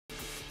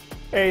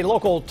A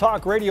local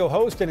talk radio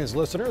host and his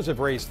listeners have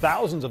raised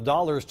thousands of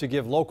dollars to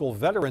give local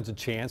veterans a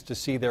chance to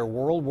see their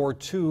World War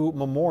II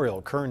memorial.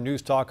 Kern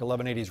News Talk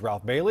 1180's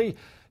Ralph Bailey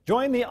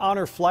joined the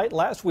honor flight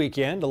last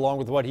weekend, along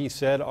with what he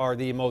said are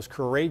the most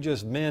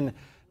courageous men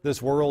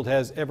this world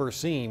has ever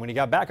seen. When he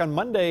got back on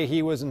Monday,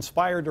 he was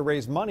inspired to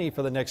raise money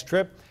for the next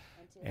trip,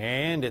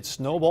 and it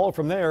snowballed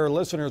from there.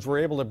 Listeners were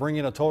able to bring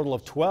in a total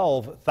of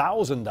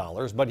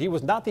 $12,000, but he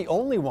was not the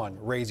only one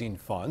raising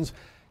funds.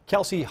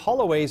 Kelsey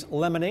Holloway's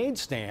lemonade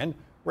stand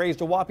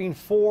raised a whopping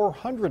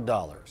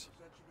 $400.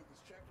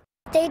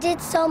 They did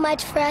so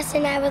much for us,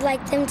 and I would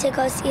like them to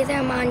go see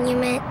their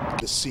monument.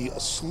 To see a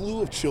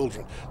slew of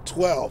children,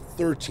 12,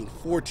 13,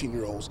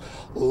 14-year-olds,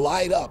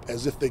 light up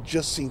as if they'd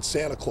just seen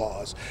Santa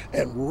Claus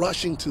and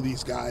rushing to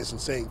these guys and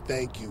saying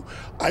thank you.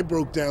 I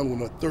broke down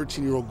when a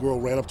 13-year-old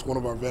girl ran up to one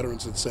of our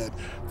veterans and said,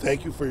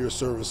 "Thank you for your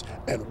service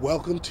and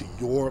welcome to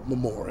your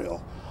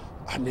memorial."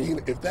 I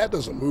mean, if that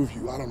doesn't move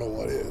you, I don't know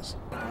what is.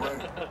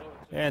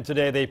 And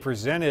today they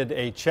presented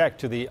a check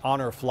to the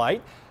honor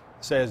flight.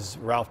 Says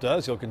Ralph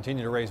does, he'll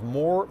continue to raise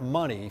more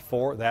money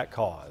for that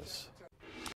cause.